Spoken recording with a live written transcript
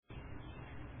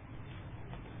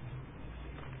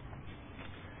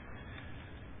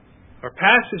Our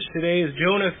passage today is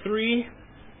Jonah 3,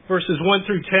 verses 1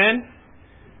 through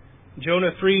 10. Jonah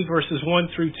 3, verses 1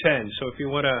 through 10. So if you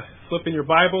want to flip in your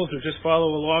Bibles or just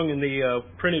follow along in the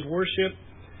printed worship,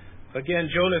 again,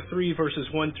 Jonah 3, verses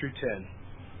 1 through 10.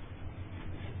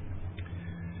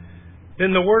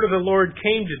 Then the word of the Lord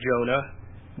came to Jonah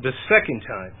the second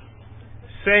time,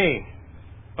 saying,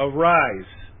 Arise,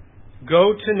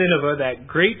 go to Nineveh, that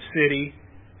great city,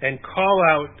 and call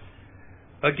out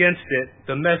against it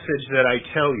the message that I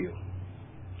tell you.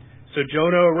 So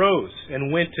Jonah arose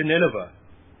and went to Nineveh,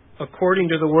 according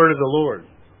to the word of the Lord.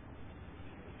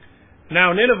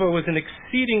 Now Nineveh was an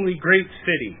exceedingly great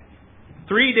city,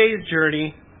 3 days'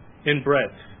 journey in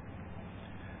breadth.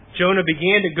 Jonah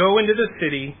began to go into the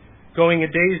city, going a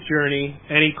day's journey,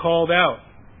 and he called out,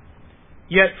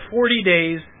 Yet 40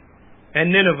 days,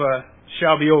 and Nineveh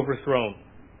shall be overthrown.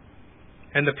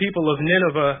 And the people of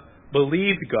Nineveh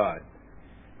believed God.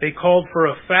 They called for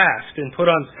a fast and put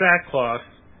on sackcloth,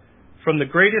 from the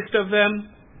greatest of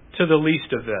them to the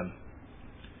least of them.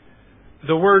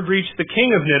 The word reached the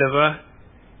king of Nineveh,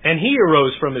 and he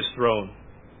arose from his throne,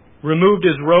 removed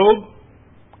his robe,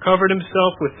 covered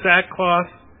himself with sackcloth,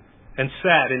 and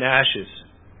sat in ashes.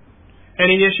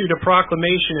 And he issued a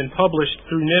proclamation and published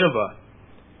through Nineveh,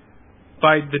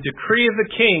 by the decree of the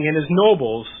king and his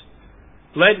nobles,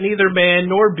 let neither man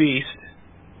nor beast,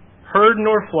 herd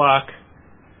nor flock,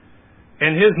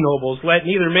 and his nobles, let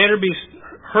neither man nor beast,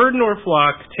 herd nor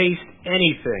flock, taste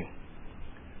anything.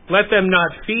 Let them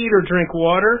not feed or drink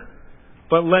water,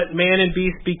 but let man and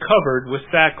beast be covered with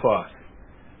sackcloth,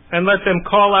 and let them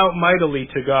call out mightily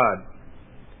to God.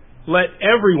 Let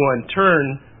everyone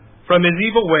turn from his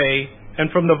evil way and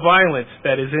from the violence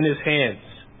that is in his hands.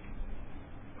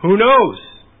 Who knows?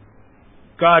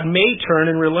 God may turn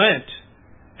and relent,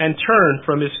 and turn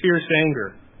from his fierce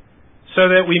anger, so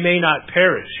that we may not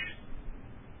perish.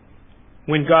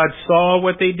 When God saw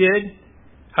what they did,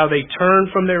 how they turned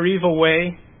from their evil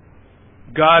way,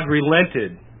 God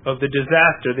relented of the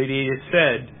disaster that he had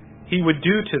said he would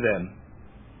do to them,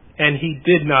 and he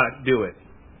did not do it.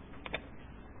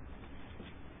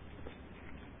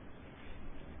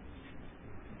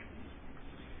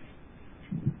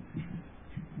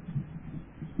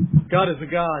 God is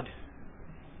a God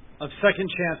of second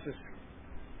chances.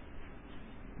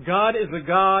 God is a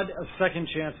God of second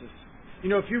chances. You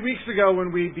know, a few weeks ago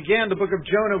when we began the book of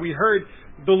Jonah, we heard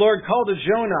the Lord call to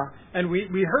Jonah, and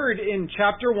we heard in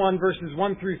chapter 1, verses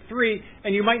 1 through 3,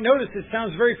 and you might notice it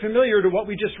sounds very familiar to what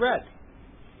we just read.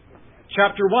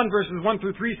 Chapter 1, verses 1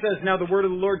 through 3 says, Now the word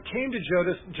of the Lord came to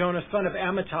Jonah, son of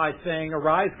Amittai, saying,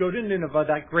 Arise, go to Nineveh,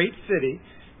 that great city,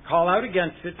 call out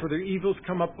against it, for their evils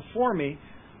come up before me.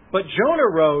 But Jonah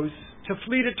rose to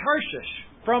flee to Tarshish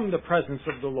from the presence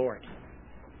of the Lord.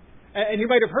 And you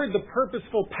might have heard the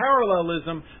purposeful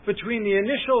parallelism between the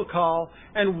initial call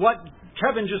and what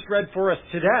Kevin just read for us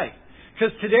today.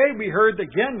 Because today we heard,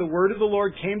 again, the word of the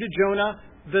Lord came to Jonah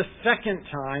the second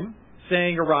time,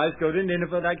 saying, Arise, go to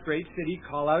Nineveh, that great city,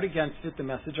 call out against it the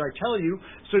message I tell you.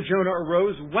 So Jonah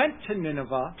arose, went to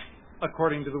Nineveh,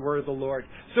 according to the word of the Lord.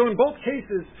 So in both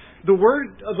cases, the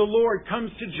word of the Lord comes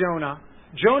to Jonah.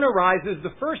 Jonah rises.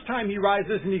 The first time he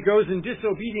rises and he goes in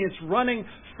disobedience, running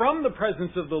from the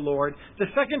presence of the Lord. The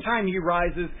second time he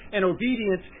rises in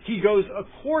obedience, he goes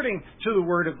according to the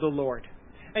word of the Lord.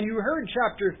 And you heard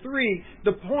chapter 3,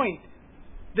 the point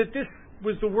that this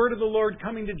was the word of the Lord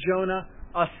coming to Jonah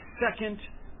a second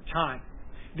time.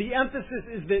 The emphasis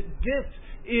is that this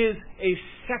is a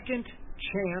second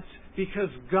chance because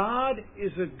God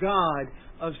is a God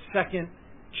of second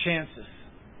chances.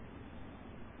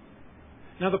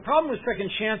 Now, the problem with second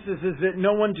chances is that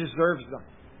no one deserves them.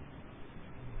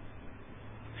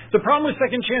 The problem with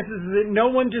second chances is that no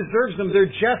one deserves them. They're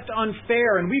just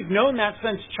unfair, and we've known that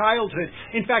since childhood.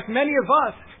 In fact, many of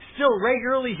us still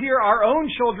regularly hear our own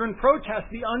children protest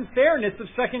the unfairness of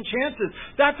second chances.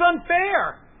 That's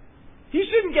unfair. You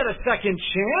shouldn't get a second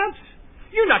chance.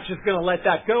 You're not just going to let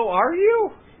that go, are you?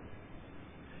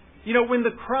 You know, when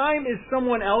the crime is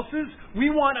someone else's, we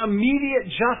want immediate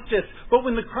justice. But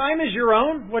when the crime is your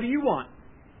own, what do you want?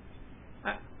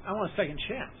 I want a second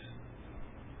chance.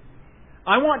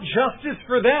 I want justice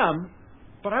for them,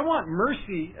 but I want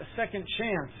mercy, a second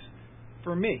chance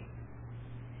for me.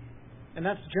 And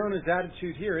that's Jonah's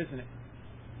attitude here, isn't it?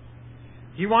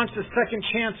 He wants a second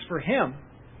chance for him,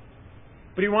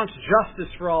 but he wants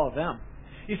justice for all of them.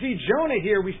 You see, Jonah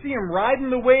here, we see him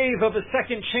riding the wave of a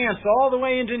second chance all the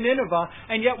way into Nineveh,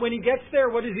 and yet when he gets there,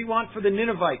 what does he want for the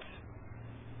Ninevites?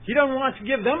 He doesn't want to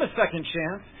give them a second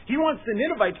chance. He wants the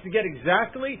Ninevites to get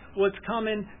exactly what's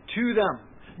coming to them.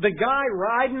 The guy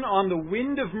riding on the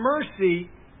wind of mercy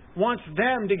wants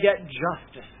them to get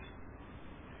justice.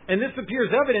 And this appears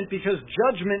evident because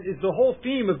judgment is the whole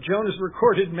theme of Jonah's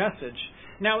recorded message.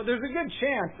 Now, there's a good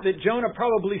chance that Jonah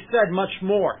probably said much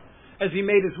more as he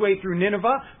made his way through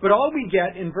Nineveh, but all we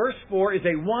get in verse 4 is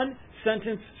a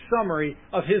one-sentence summary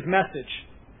of his message.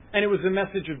 And it was a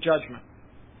message of judgment.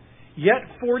 Yet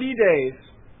 40 days,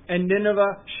 and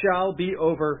Nineveh shall be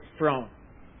overthrown.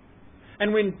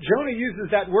 And when Jonah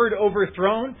uses that word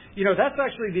overthrown, that's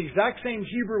actually the exact same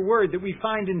Hebrew word that we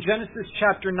find in Genesis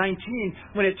chapter 19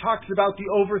 when it talks about the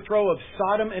overthrow of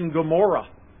Sodom and Gomorrah.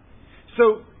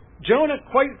 So Jonah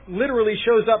quite literally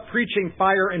shows up preaching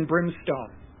fire and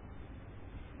brimstone.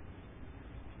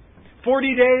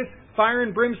 40 days, fire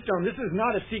and brimstone. This is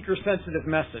not a seeker-sensitive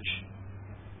message.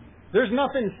 There's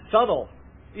nothing subtle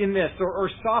in this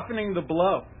or softening the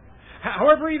blow.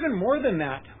 However, even more than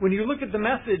that, when you look at the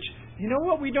message, you know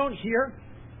what we don't hear?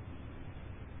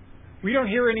 We don't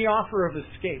hear any offer of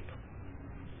escape.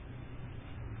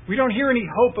 We don't hear any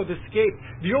hope of escape.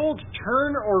 The old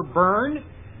turn or burn,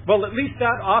 well, at least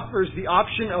that offers the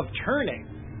option of turning.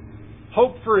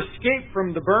 Hope for escape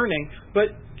from the burning. But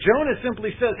Jonah simply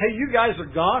says, hey, you guys are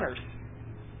goners.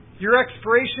 Your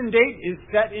expiration date is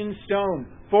set in stone.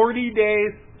 40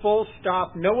 days, full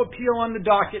stop. No appeal on the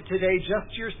docket today.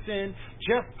 Just your sin,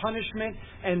 just punishment,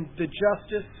 and the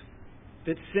justice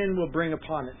that sin will bring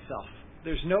upon itself.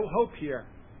 There's no hope here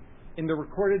in the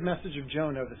recorded message of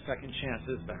Jonah of a second chance,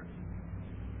 is there?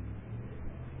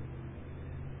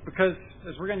 Because,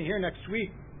 as we're going to hear next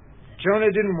week,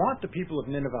 Jonah didn't want the people of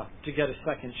Nineveh to get a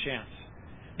second chance.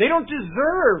 They don't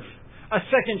deserve a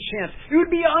second chance. It would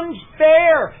be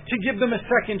unfair to give them a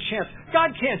second chance.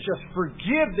 God can't just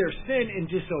forgive their sin and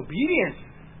disobedience.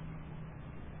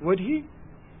 Would He?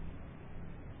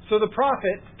 So the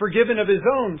prophet, forgiven of his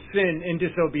own sin and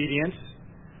disobedience,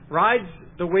 rides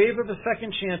the wave of a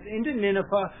second chance into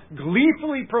Nineveh,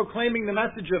 gleefully proclaiming the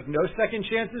message of no second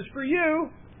chances for you.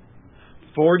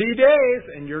 40 days,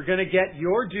 and you're going to get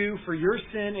your due for your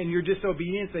sin and your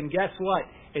disobedience, and guess what?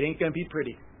 It ain't going to be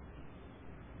pretty.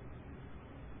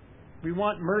 We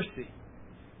want mercy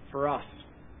for us.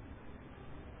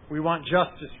 We want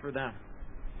justice for them.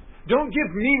 Don't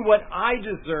give me what I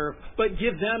deserve, but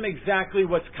give them exactly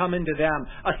what's coming to them.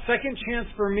 A second chance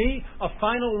for me, a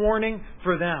final warning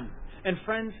for them. And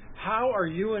friends, how are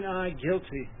you and I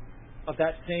guilty of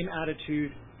that same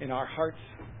attitude in our hearts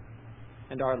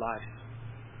and our lives?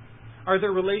 Are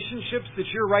there relationships that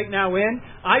you're right now in?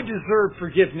 I deserve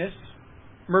forgiveness,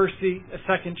 mercy, a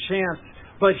second chance.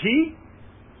 But he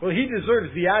deserves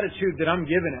the attitude that I'm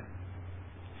giving him.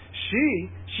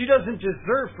 She doesn't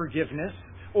deserve forgiveness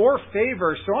or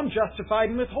favor, so I'm justified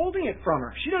in withholding it from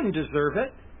her. She doesn't deserve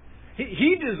it.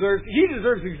 He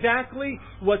deserves exactly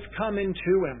what's coming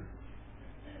to him.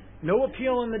 No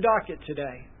appeal on the docket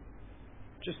today.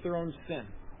 Just their own sin.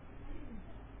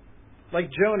 Like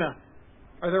Jonah,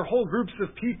 are there whole groups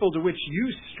of people to which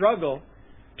you struggle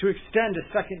to extend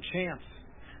a second chance?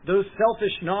 Those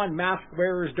selfish non-mask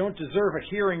wearers don't deserve a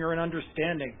hearing or an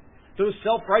understanding. Those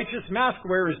self-righteous mask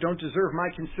wearers don't deserve my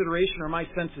consideration or my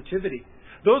sensitivity.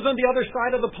 Those on the other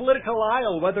side of the political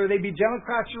aisle, whether they be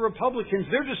Democrats or Republicans,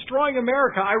 they're destroying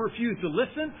America. I refuse to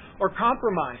listen or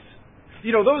compromise.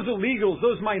 Those illegals,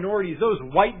 those minorities, those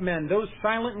white men, those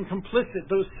silent and complicit,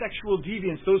 those sexual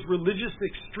deviants, those religious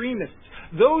extremists,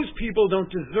 those people don't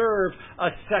deserve a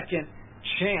second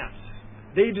chance.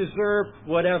 They deserve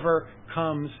whatever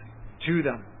comes to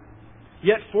them.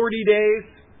 Yet 40 days,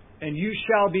 and you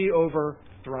shall be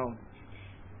overthrown.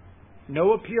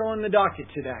 No appeal on the docket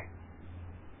today.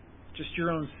 Just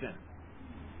your own sin.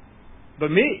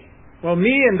 But me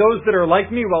and those that are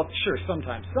like me, well, sure,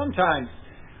 sometimes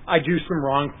I do some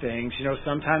wrong things.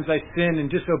 Sometimes I sin and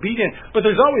disobedient. But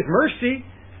there's always mercy.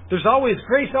 There's always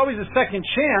grace, always a second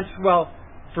chance. Well,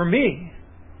 for me.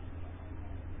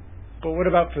 But what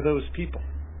about for those people?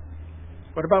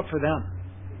 What about for them?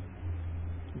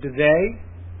 Do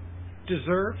they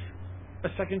deserve a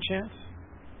second chance?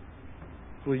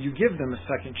 Will you give them a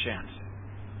second chance?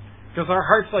 Because our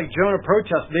hearts, like Jonah,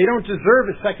 protest. They don't deserve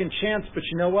a second chance, but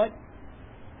you know what?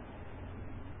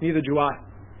 Neither do I.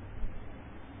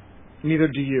 Neither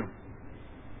do you.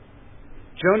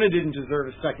 Jonah didn't deserve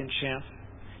a second chance.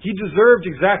 He deserved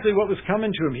exactly what was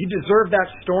coming to him. He deserved that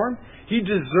storm. He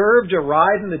deserved a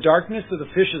ride in the darkness of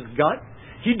the fish's gut.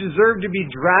 He deserved to be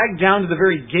dragged down to the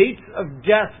very gates of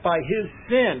death by his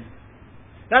sin.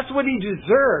 That's what he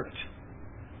deserved.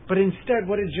 But instead,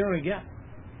 what did Jonah get?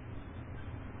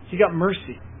 He got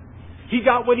mercy. He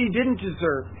got what he didn't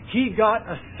deserve. He got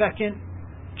a second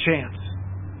chance.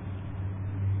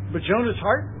 But Jonah's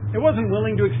heart, it wasn't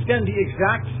willing to extend the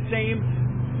exact same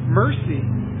mercy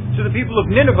to the people of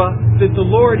Nineveh that the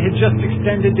Lord had just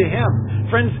extended to him.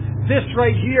 Friends, this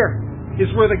right here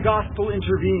is where the gospel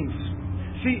intervenes.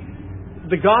 See,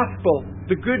 the gospel,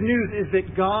 the good news is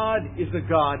that God is a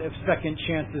God of second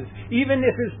chances. Even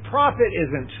if his prophet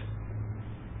isn't,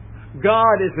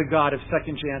 God is a God of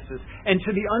second chances. And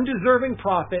to the undeserving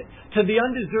prophet, to the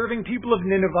undeserving people of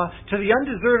Nineveh, to the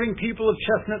undeserving people of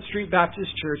Chestnut Street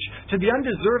Baptist Church, to the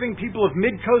undeserving people of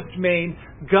Mid-Coast Maine,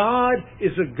 God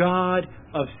is a God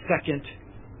of second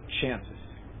chances.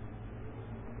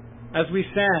 As we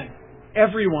sang,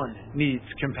 everyone needs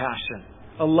compassion,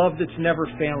 a love that's never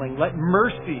failing. Let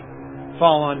mercy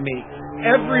fall on me.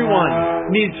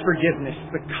 Everyone needs forgiveness,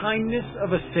 the kindness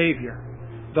of a Savior,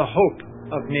 the hope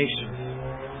of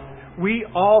nations. We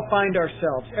all find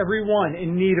ourselves, everyone,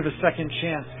 in need of a second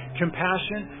chance.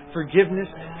 Compassion, forgiveness,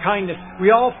 kindness.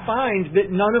 We all find that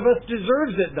none of us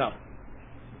deserves it, though.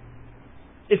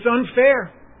 It's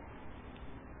unfair.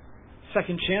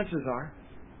 Second chances are.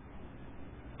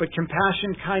 But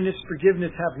compassion, kindness,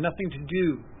 forgiveness have nothing to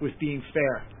do with being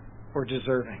fair or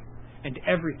deserving, and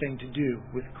everything to do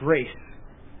with grace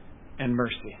and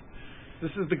mercy.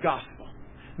 This is the gospel.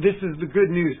 This is the good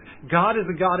news. God is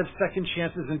a God of second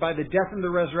chances, and by the death and the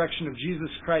resurrection of Jesus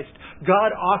Christ,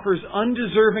 God offers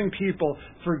undeserving people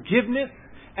forgiveness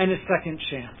and a second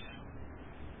chance.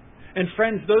 And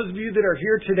friends, those of you that are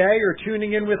here today or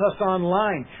tuning in with us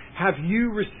online, have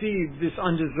you received this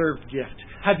undeserved gift?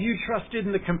 Have you trusted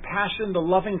in the compassion, the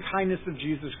loving kindness of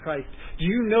Jesus Christ? Do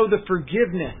you know the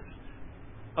forgiveness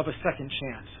of a second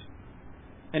chance?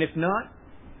 And if not,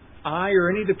 I or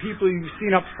any of the people you've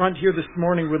seen up front here this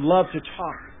morning would love to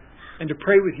talk and to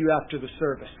pray with you after the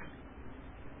service.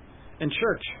 And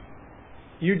church,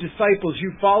 you disciples,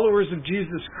 you followers of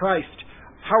Jesus Christ,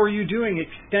 how are you doing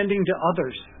extending to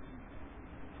others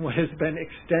what has been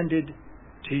extended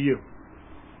to you?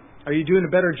 Are you doing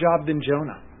a better job than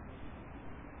Jonah?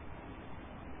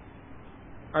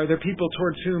 Are there people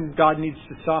towards whom God needs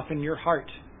to soften your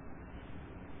heart?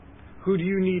 Who do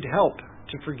you need help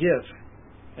to forgive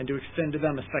and to extend to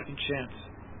them a second chance?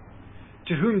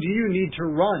 To whom do you need to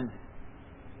run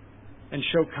and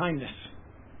show kindness?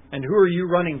 And who are you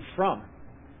running from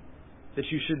that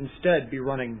you should instead be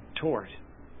running toward?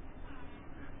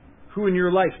 Who in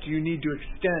your life do you need to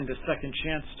extend a second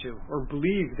chance to, or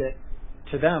believe that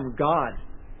to them God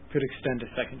could extend a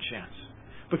second chance?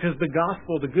 Because the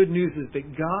gospel, the good news is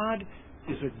that God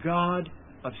is a God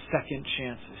of second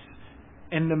chances.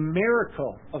 And the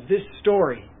miracle of this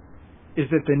story is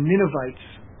that the Ninevites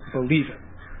believe it.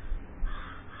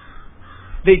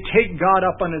 They take God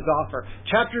up on his offer.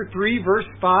 Chapter 3, verse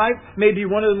 5 may be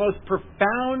one of the most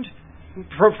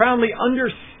profoundly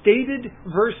understated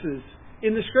verses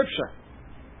in the Scripture.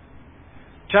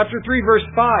 Chapter 3, verse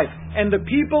 5. And the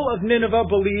people of Nineveh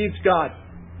believed God.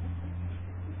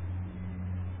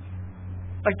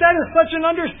 Like, that is such an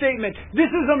understatement. This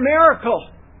is a miracle.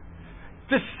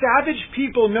 The savage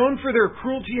people known for their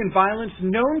cruelty and violence,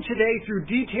 known today through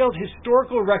detailed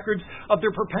historical records of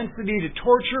their propensity to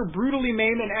torture, brutally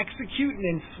maim, and execute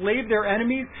and enslave their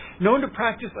enemies, known to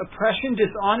practice oppression,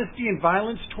 dishonesty, and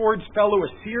violence towards fellow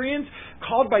Assyrians,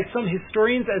 called by some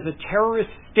historians as a terrorist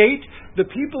state, the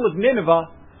people of Nineveh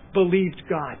believed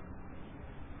God.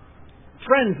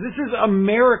 Friends, this is a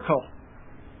miracle.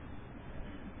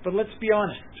 But let's be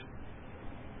honest.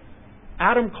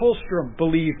 Adam Colstrom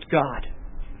believed God.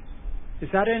 Is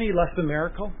that any less a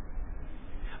miracle?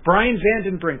 Brian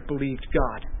Vandenbrink believed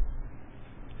God.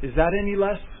 Is that any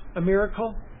less a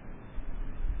miracle?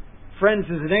 Friends,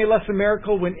 is it any less a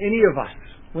miracle when any of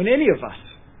us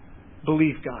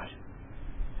believe God?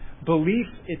 Belief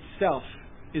itself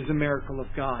is a miracle of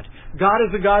God. God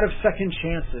is a God of second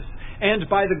chances. And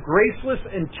by the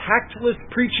graceless and tactless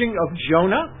preaching of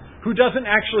Jonah, who doesn't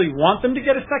actually want them to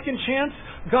get a second chance,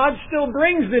 God still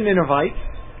brings the Ninevites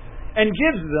and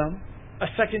gives them a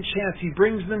second chance. He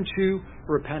brings them to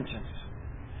repentance.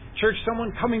 Church,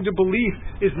 someone coming to belief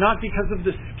is not because of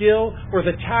the skill or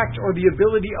the tact or the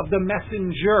ability of the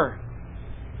messenger,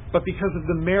 but because of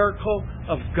the miracle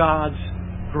of God's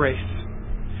grace.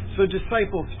 So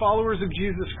disciples, followers of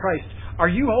Jesus Christ, are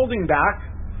you holding back?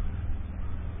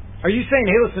 Are you saying,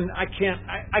 hey, listen, I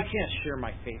can't share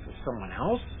my faith with someone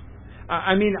else?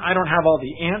 I mean, I don't have all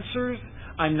the answers.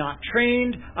 I'm not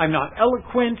trained. I'm not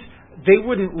eloquent. They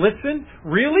wouldn't listen.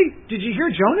 Really? Did you hear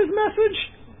Jonah's message?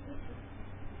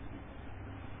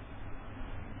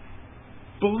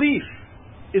 Belief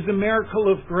is a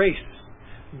miracle of grace.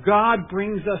 God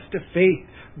brings us to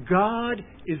faith. God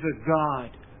is a God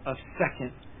of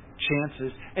second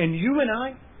chances. And you and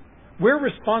I, We're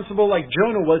responsible, like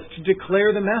Jonah was, to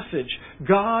declare the message.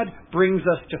 God brings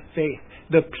us to faith.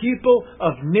 The people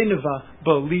of Nineveh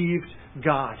believed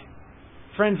God.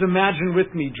 Friends, imagine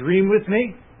with me, dream with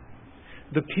me.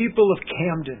 The people of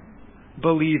Camden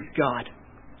believed God.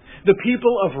 The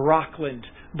people of Rockland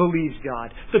believed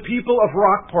God. The people of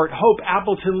Rockport, Hope,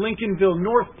 Appleton, Lincolnville,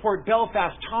 Northport,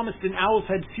 Belfast, Thomaston,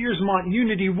 Owlshead, Searsmont,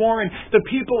 Unity, Warren, the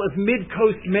people of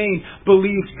Mid-Coast Maine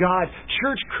believed God.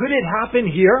 Church, could it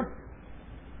happen here?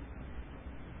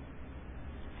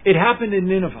 It happened in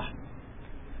Nineveh.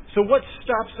 So what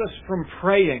stops us from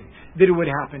praying that it would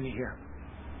happen here?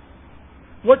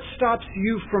 What stops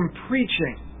you from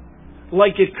preaching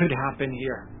like it could happen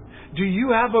here? Do you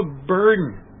have a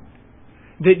burden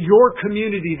that your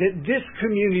community,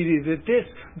 that this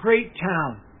great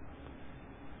town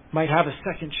might have a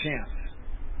second chance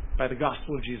by the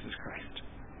gospel of Jesus Christ?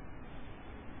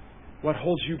 What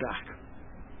holds you back?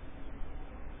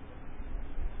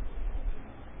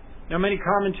 Now, many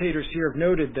commentators here have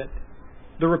noted that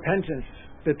the repentance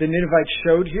that the Ninevites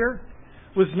showed here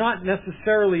was not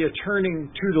necessarily a turning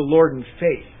to the Lord in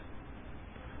faith,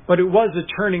 but it was a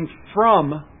turning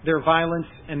from their violence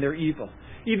and their evil.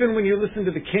 Even when you listen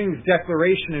to the king's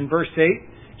declaration in verse 8,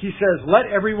 he says, "Let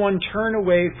everyone turn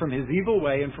away from his evil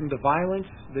way and from the violence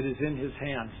that is in his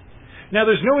hands." Now,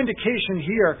 there's no indication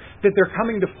here that they're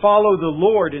coming to follow the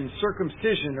Lord in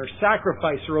circumcision or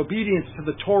sacrifice or obedience to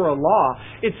the Torah law.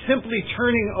 It's simply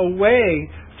turning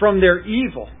away from their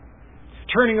evil,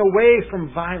 turning away from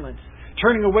violence,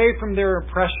 turning away from their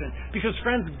oppression. Because,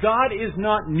 friends, God is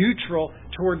not neutral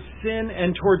towards sin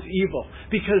and towards evil.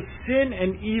 Because sin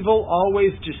and evil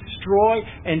always destroy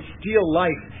and steal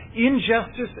life.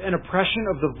 Injustice and oppression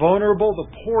of the vulnerable, the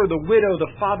poor, the widow,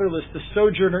 the fatherless, the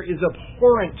sojourner is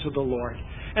abhorrent to the Lord.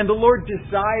 And the Lord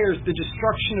desires the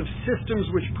destruction of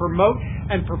systems which promote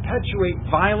and perpetuate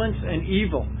violence and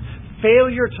evil.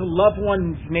 Failure to love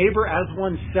one's neighbor as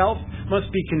oneself must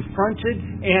be confronted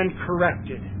and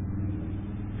corrected.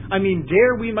 I mean,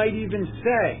 dare we might even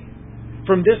say,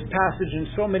 from this passage and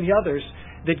so many others,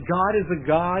 that God is a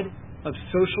God of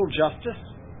social justice?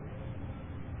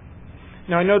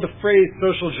 Now, I know the phrase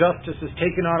social justice has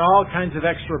taken on all kinds of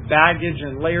extra baggage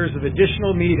and layers of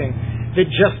additional meaning that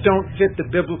just don't fit the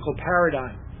biblical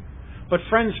paradigm. But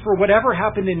friends, for whatever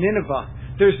happened in Nineveh,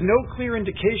 there's no clear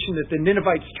indication that the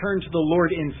Ninevites turned to the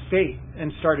Lord in faith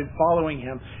and started following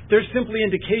Him. There's simply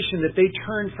indication that they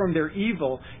turned from their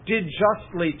evil, did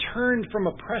justly, turned from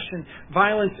oppression,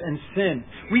 violence, and sin.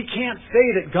 We can't say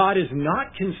that God is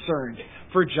not concerned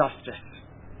for justice.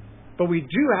 But we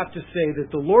do have to say that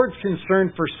the Lord's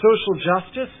concern for social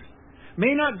justice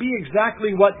may not be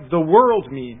exactly what the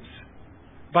world means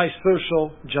by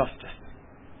social justice.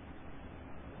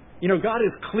 You know, God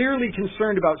is clearly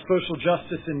concerned about social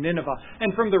justice in Nineveh.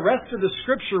 And from the rest of the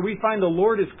Scripture, we find the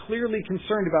Lord is clearly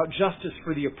concerned about justice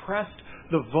for the oppressed,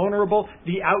 the vulnerable,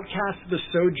 the outcast, the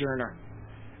sojourner.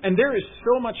 And there is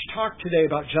so much talk today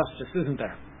about justice, isn't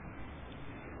there?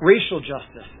 Racial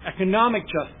justice, economic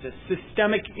justice,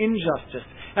 systemic injustice.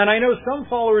 And I know some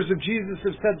followers of Jesus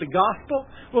have said the gospel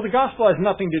has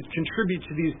nothing to contribute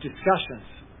to these discussions.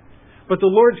 But the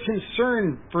Lord's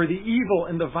concern for the evil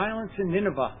and the violence in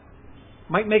Nineveh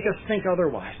might make us think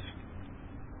otherwise.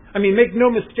 I mean, make no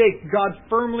mistake, God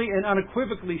firmly and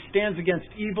unequivocally stands against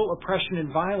evil, oppression,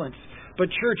 and violence. But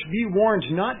church, be warned,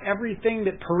 not everything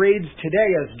that parades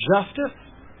today as justice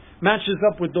matches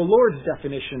up with the Lord's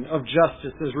definition of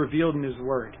justice as revealed in His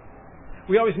Word.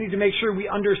 We always need to make sure we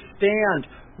understand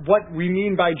what we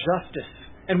mean by justice.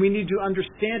 And we need to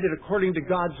understand it according to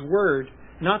God's Word,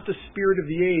 not the spirit of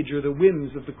the age or the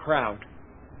whims of the crowd.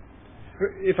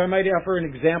 If I might offer an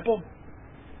example,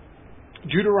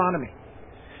 Deuteronomy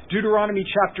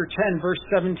chapter 10, verse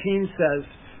 17 says,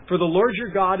 "For the Lord your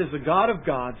God is a God of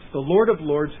gods, the Lord of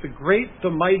lords, the great, the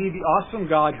mighty, the awesome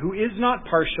God, who is not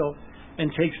partial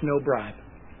and takes no bribe."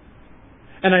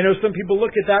 And I know some people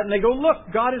look at that and they go,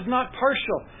 look, God is not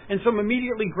partial. And some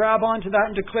immediately grab onto that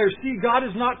and declare, see, God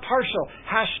is not partial.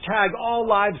 Hashtag all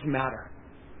lives matter.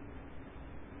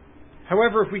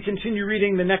 However, if we continue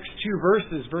reading the next two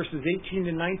verses 18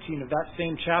 and 19 of that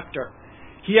same chapter,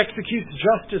 He executes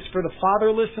justice for the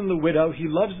fatherless and the widow. He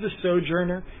loves the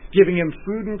sojourner, giving him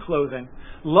food and clothing.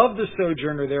 Love the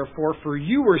sojourner, therefore, for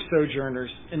you were sojourners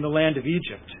in the land of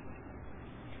Egypt.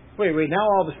 Wait, now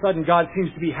all of a sudden God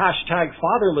seems to be hashtag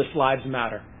fatherless lives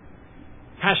matter.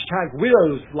 Hashtag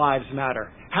widows lives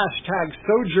matter. Hashtag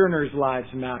sojourners lives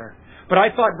matter. But I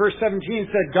thought verse 17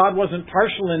 said God wasn't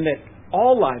partial in that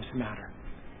all lives matter.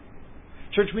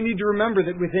 Church, we need to remember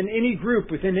that within any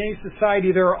group, within any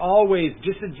society, there are always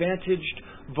disadvantaged,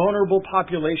 vulnerable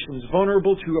populations,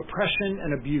 vulnerable to oppression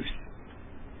and abuse.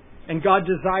 And God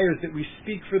desires that we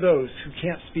speak for those who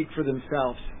can't speak for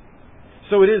themselves.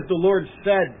 So it is the Lord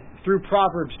said through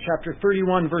Proverbs chapter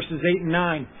 31, verses 8 and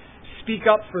 9, speak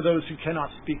up for those who cannot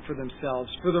speak for themselves,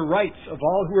 for the rights of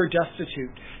all who are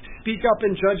destitute. Speak up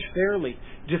and judge fairly.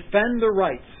 Defend the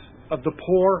rights of the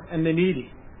poor and the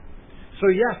needy. So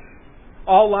yes,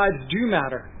 all lives do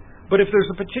matter. But if there's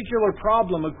a particular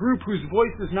problem, a group whose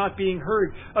voice is not being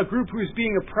heard, a group who is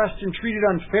being oppressed and treated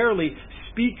unfairly,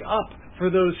 speak up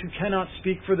for those who cannot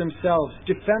speak for themselves.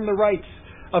 Defend the rights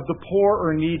of the poor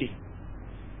or needy.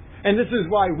 And this is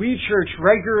why we, church,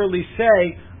 regularly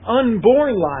say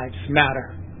unborn lives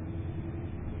matter.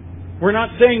 We're not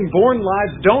saying born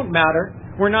lives don't matter.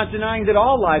 We're not denying that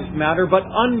all lives matter, but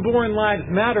unborn lives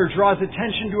matter draws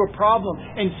attention to a problem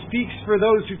and speaks for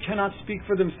those who cannot speak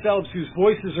for themselves, whose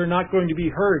voices are not going to be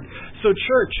heard. So,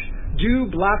 church, do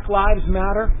black lives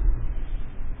matter?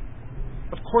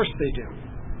 Of course they do.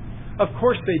 Of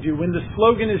course they do. When the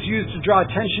slogan is used to draw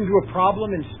attention to a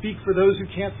problem and speak for those who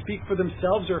can't speak for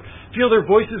themselves or feel their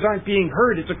voices aren't being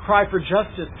heard, it's a cry for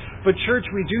justice. But church,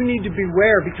 we do need to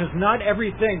beware, because not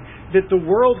everything that the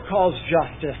world calls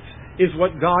justice is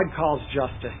what God calls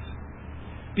justice.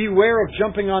 Beware of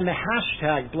jumping on the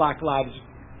hashtag Black Lives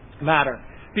Matter,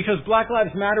 because Black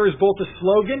Lives Matter is both a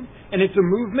slogan, and it's a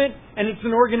movement, and it's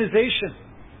an organization.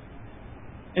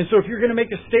 And so if you're going to make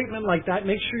a statement like that,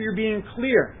 make sure you're being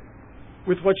clear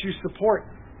with what you support.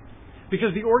 Because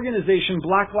the organization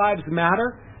Black Lives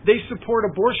Matter, they support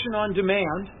abortion on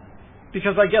demand,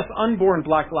 because I guess unborn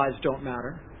black lives don't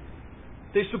matter.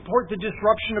 They support the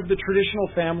disruption of the traditional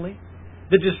family,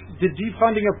 the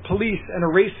defunding of police and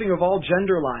erasing of all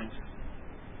gender lines.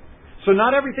 So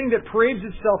not everything that parades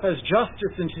itself as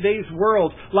justice in today's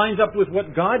world lines up with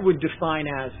what God would define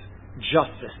as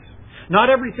justice. Not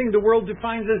everything the world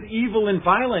defines as evil and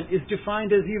violent is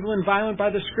defined as evil and violent by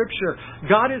the Scripture.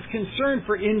 God is concerned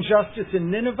for injustice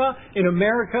in Nineveh, in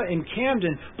America, in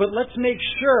Camden, but let's make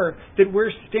sure that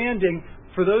we're standing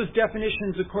for those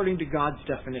definitions according to God's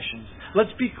definitions.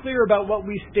 Let's be clear about what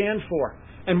we stand for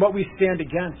and what we stand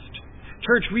against.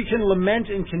 Church, we can lament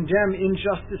and condemn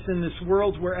injustice in this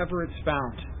world wherever it's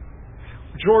found.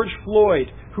 George Floyd,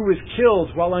 who was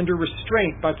killed while under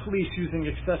restraint by police using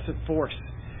excessive force.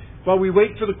 While we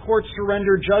wait for the courts to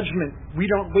render judgment, we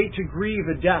don't wait to grieve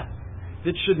a death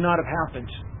that should not have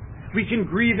happened. We can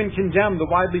grieve and condemn the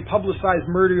widely publicized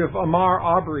murder of Ahmaud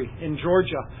Arbery in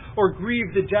Georgia, or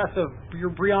grieve the death of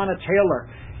Breonna Taylor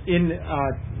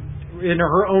in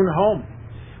her own home.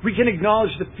 We can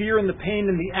acknowledge the fear and the pain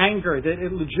and the anger that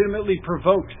it legitimately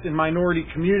provokes in minority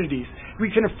communities. We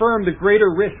can affirm the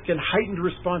greater risk and heightened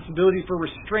responsibility for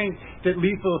restraint that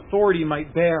lethal authority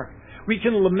might bear. We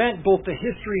can lament both the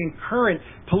history and current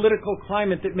political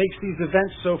climate that makes these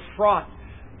events so fraught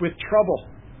with trouble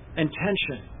and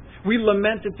tension. We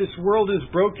lament that this world is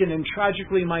broken and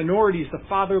tragically minorities, the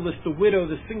fatherless, the widow,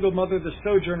 the single mother, the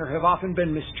sojourner, have often been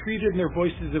mistreated and their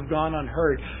voices have gone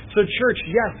unheard. So church,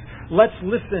 yes, let's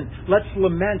listen, let's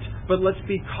lament, but let's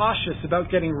be cautious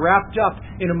about getting wrapped up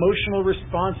in emotional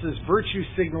responses, virtue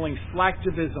signaling,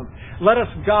 slacktivism. Let us,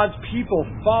 God's people,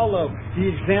 follow the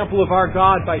example of our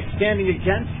God by standing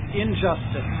against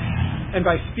injustice and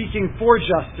by speaking for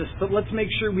justice, but let's make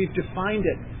sure we've defined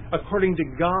it according to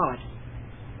God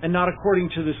and not according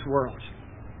to this world.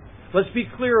 Let's be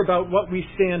clear about what we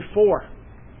stand for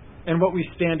and what we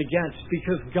stand against,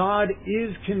 because God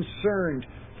is concerned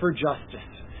for justice.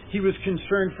 He was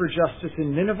concerned for justice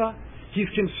in Nineveh. He's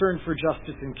concerned for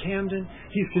justice in Camden.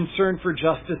 He's concerned for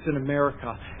justice in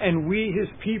America. And we, His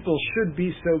people, should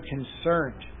be so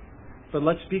concerned. But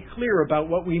let's be clear about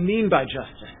what we mean by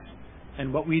justice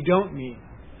and what we don't mean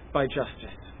by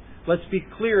justice. Let's be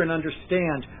clear and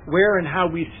understand where and how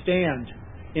we stand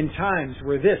in times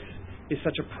where this is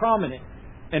such a prominent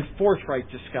and forthright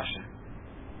discussion.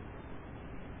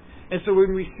 And so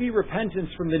when we see repentance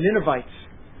from the Ninevites,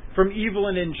 from evil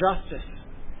and injustice,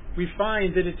 we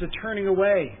find that it's a turning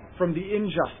away from the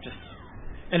injustice,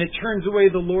 and it turns away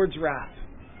the Lord's wrath,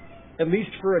 at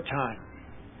least for a time.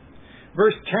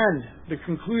 Verse 10, the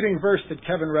concluding verse that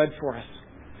Kevin read for us.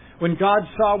 When God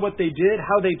saw what they did,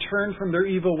 how they turned from their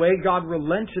evil way, God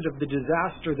relented of the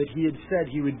disaster that He had said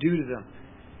He would do to them.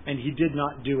 And He did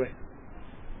not do it.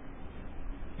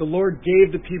 The Lord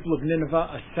gave the people of Nineveh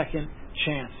a second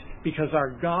chance, because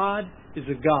our God is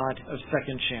a God of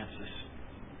second chances.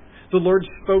 The Lord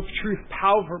spoke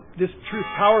this truth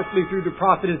powerfully through the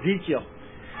prophet Ezekiel.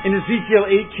 In Ezekiel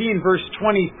 18, verse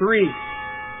 23.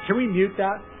 Can we mute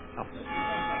that? Oh.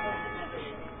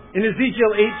 In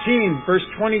Ezekiel 18, verse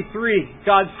 23,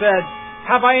 God said,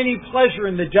 "Have I any pleasure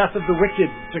in the death of the wicked,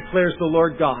 declares the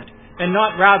Lord God, and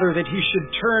not rather that he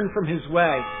should turn from his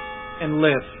way and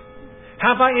live?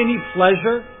 Have I any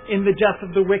pleasure in the death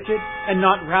of the wicked, and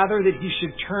not rather that he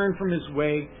should turn from his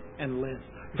way and live?"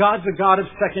 God's a God of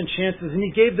second chances, and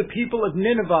He gave the people of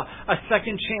Nineveh a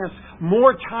second chance,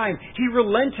 more time. He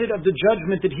relented of the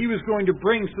judgment that He was going to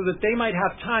bring so that they might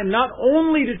have time not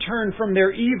only to turn from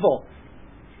their evil,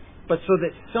 but so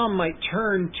that some might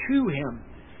turn to Him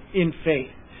in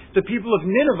faith. The people of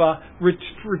Nineveh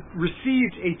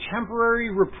received a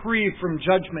temporary reprieve from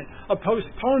judgment, a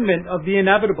postponement of the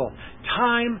inevitable,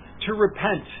 time to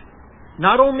repent,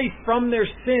 not only from their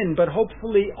sin, but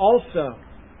hopefully also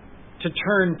to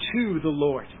turn to the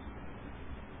Lord.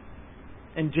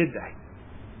 And did they?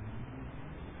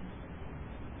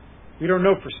 We don't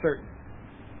know for certain.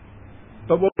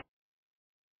 But what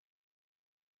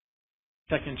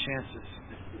second chances.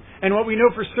 And what we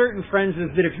know for certain, friends, is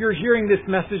that if you're hearing this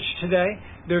message today,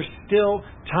 there's still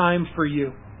time for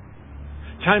you.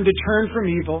 Time to turn from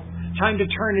evil. Time to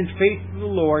turn in faith to the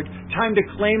Lord. Time to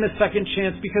claim a second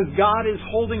chance because God is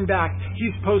holding back.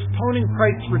 He's postponing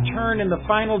Christ's return and the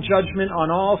final judgment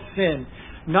on all sin.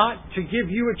 Not to give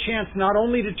you a chance not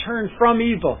only to turn from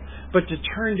evil, but to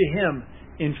turn to Him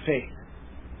in faith.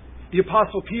 The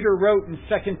Apostle Peter wrote in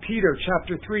 2 Peter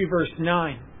chapter 3, verse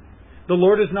 9, "The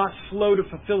Lord is not slow to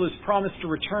fulfill His promise to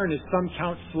return, as some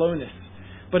count slowness,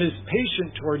 but is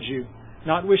patient towards you,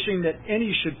 not wishing that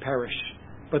any should perish,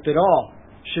 but that all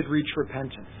should reach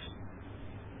repentance."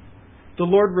 The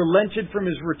Lord relented from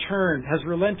His return,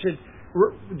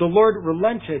 the Lord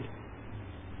relented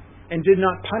and did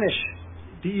not punish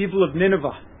the evil of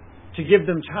Nineveh to give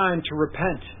them time to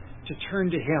repent, to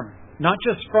turn to Him, not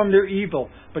just from their evil,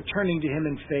 but turning to Him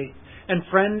in faith. And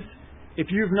friends, if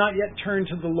you've not yet turned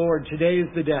to the Lord, today is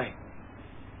the day,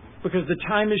 because the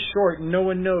time is short and no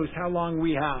one knows how long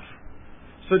we have.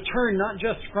 So turn not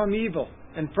just from evil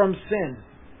and from sin,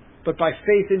 but by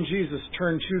faith in Jesus,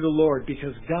 turn to the Lord,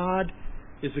 because God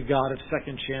is a God of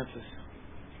second chances.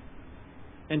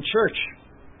 And church,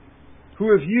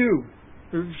 those of you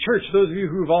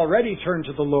who have already turned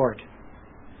to the Lord,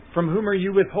 from whom are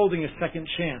you withholding a second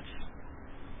chance?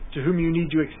 To whom you need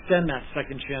to extend that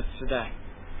second chance today?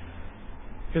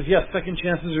 Because yes, second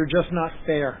chances are just not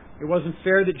fair. It wasn't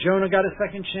fair that Jonah got a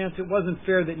second chance. It wasn't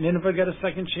fair that Nineveh got a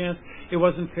second chance. It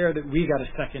wasn't fair that we got a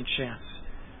second chance.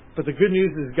 But the good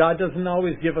news is God doesn't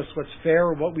always give us what's fair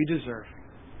or what we deserve.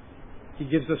 He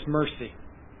gives us mercy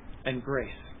and grace.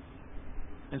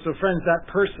 And so friends, that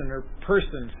person or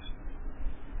persons,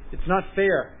 it's not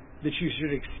fair that you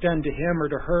should extend to him or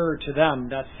to her or to them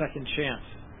that second chance.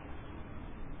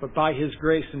 But by His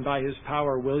grace and by His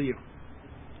power will you.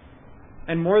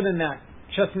 And more than that,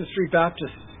 Chestnut Street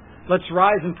Baptist, let's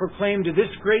rise and proclaim to this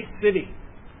great city,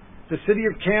 the city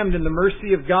of Camden, the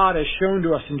mercy of God as shown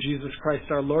to us in Jesus Christ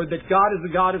our Lord, that God is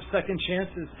a God of second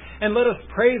chances. And let us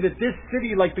pray that this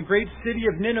city, like the great city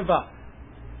of Nineveh,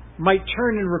 might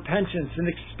turn in repentance and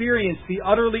experience the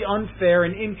utterly unfair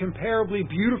and incomparably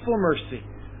beautiful mercy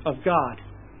of God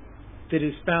that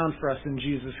is found for us in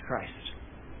Jesus Christ.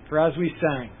 For as we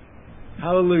sang,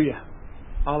 hallelujah,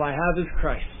 all I have is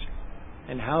Christ,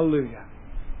 and hallelujah,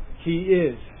 He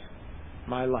is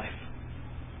my life.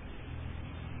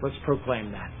 Let's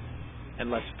proclaim that,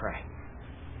 and let's pray.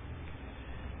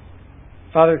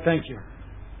 Father, thank you.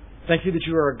 Thank you that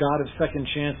you are a God of second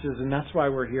chances, and that's why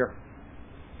we're here.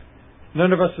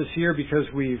 None of us is here because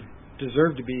we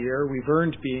deserve to be here. We've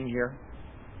earned being here.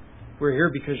 We're here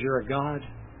because you're a God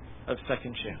of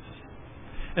second chances.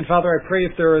 And Father, I pray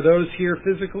if there are those here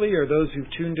physically or those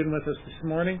who've tuned in with us this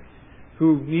morning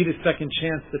who need a second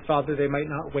chance, that Father, they might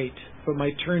not wait, but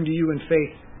might turn to you in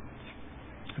faith,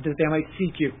 that they might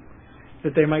seek you,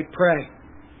 that they might pray,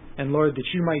 and Lord,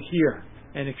 that you might hear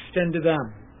and extend to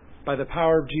them by the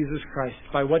power of Jesus Christ,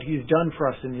 by what He's done for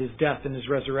us in His death and His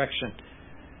resurrection,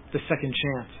 the second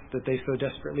chance that they so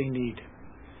desperately need.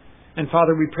 And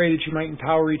Father, we pray that you might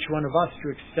empower each one of us to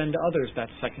extend to others that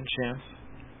second chance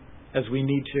as we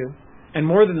need to. And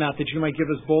more than that, that you might give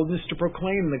us boldness to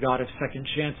proclaim the God of second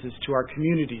chances to our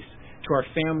communities, to our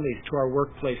families, to our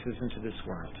workplaces, and to this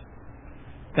world.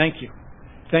 Thank you.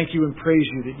 Thank you and praise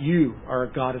you that you are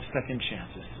a God of second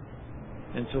chances.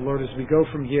 And so, Lord, as we go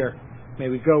from here, may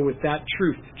we go with that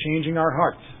truth changing our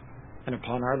hearts and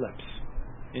upon our lips.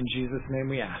 In Jesus' name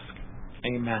we ask.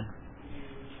 Amen.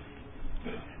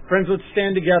 Friends, let's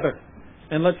stand together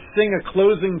and let's sing a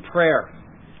closing prayer.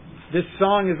 This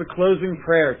song is a closing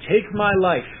prayer. Take my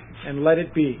life and let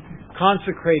it be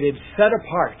consecrated, set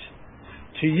apart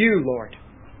to you, Lord,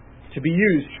 to be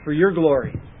used for your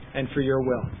glory and for your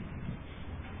will.